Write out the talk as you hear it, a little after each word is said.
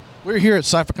We're here at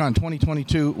SciFiCon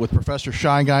 2022 with Professor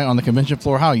Shy Guy on the convention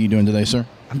floor. How are you doing today, sir?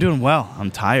 I'm doing well.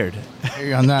 I'm tired.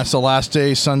 And that's the last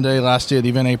day, Sunday, last day of the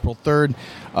event, April 3rd.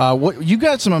 What you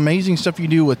got some amazing stuff you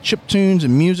do with chip tunes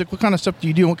and music. What kind of stuff do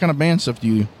you do? What kind of band stuff do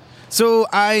you do? So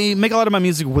I make a lot of my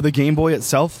music with the Game Boy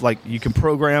itself. Like you can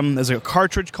program, there's a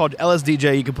cartridge called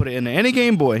LSDJ. You can put it into any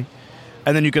Game Boy,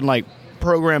 and then you can like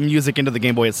program music into the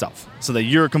Game Boy itself so that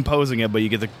you're composing it, but you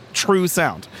get the true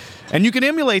sound. And you can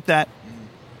emulate that,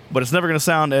 but it's never going to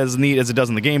sound as neat as it does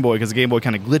on the Game Boy because the Game Boy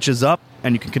kind of glitches up,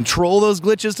 and you can control those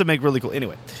glitches to make really cool.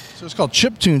 Anyway. So it's called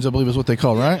chip tunes, I believe is what they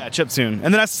call, right? Yeah, chip tune.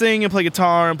 And then I sing and play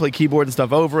guitar and play keyboard and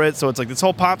stuff over it, so it's like this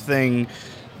whole pop thing,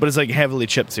 but it's like heavily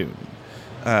chip tune.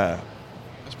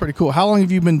 That's pretty cool. How long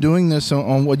have you been doing this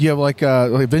on what do you have like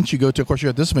events you go to? Of course, you're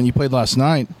at this event. You played last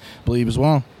night, I believe, as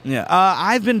well. Yeah,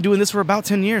 I've been doing this for about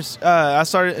 10 years. I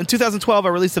started in 2012. I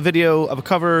released a video of a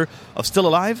cover of Still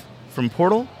Alive from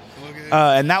Portal.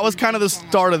 And that was kind of the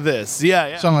start of this.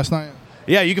 Yeah. Song last night.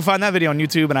 Yeah, you can find that video on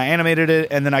YouTube, and I animated it,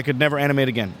 and then I could never animate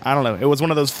again. I don't know. It was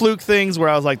one of those fluke things where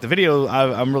I was like, the video,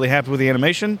 I'm really happy with the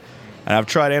animation, and I've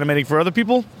tried animating for other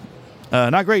people.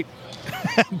 Not great.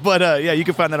 But, yeah, you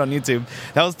can find that on YouTube.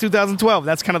 That was 2012.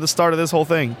 That's kind of the start of this whole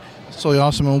thing. That's really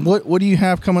awesome. And what do you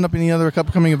have coming up? Any other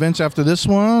upcoming events after this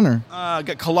one? Or I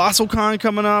got Colossal Con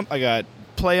coming up. I got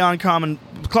Play On Con.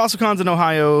 Colossal Con's in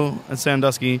Ohio and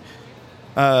Sandusky.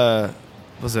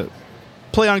 Was it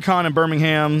Play On Con in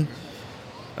Birmingham,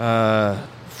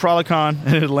 Frolicon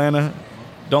in Atlanta.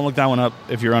 Don't look that one up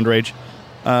if you're underage.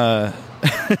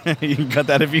 You can cut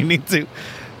that if you need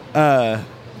to.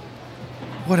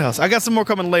 What else? I got some more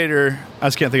coming later. I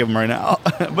just can't think of them right now.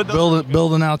 But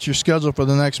building out your schedule for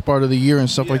the next part of the year and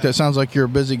stuff like that. Sounds like you're a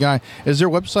busy guy. Is there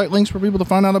website links for people to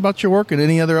find out about your work and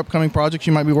any other upcoming projects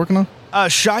you might be working on?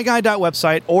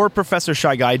 ShyGuy.website or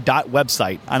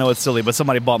ProfessorShyGuy.website. I know it's silly, but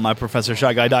somebody bought my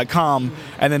ProfessorShyGuy.com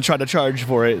and then tried to charge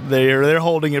for it. They're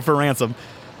holding it for ransom.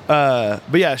 But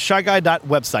yeah,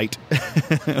 ShyGuy.website,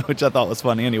 which I thought was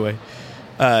funny anyway.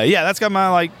 Yeah, that's got my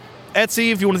like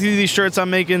Etsy. If you want to see these shirts I'm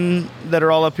making that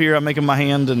are all up here, I'm making my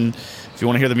hand. And if you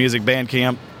want to hear the music,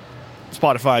 Bandcamp,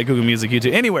 Spotify, Google Music,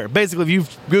 YouTube, anywhere. Basically, if you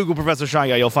Google Professor Shy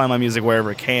Guy, you'll find my music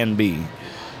wherever it can be.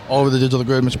 All over the digital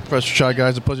grid, Mr. Professor Shy Guy.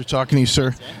 It's a pleasure talking to you,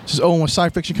 sir. This is Owen with Sci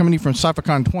Fiction coming to you from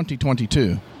SciFiCon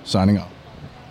 2022. Signing off.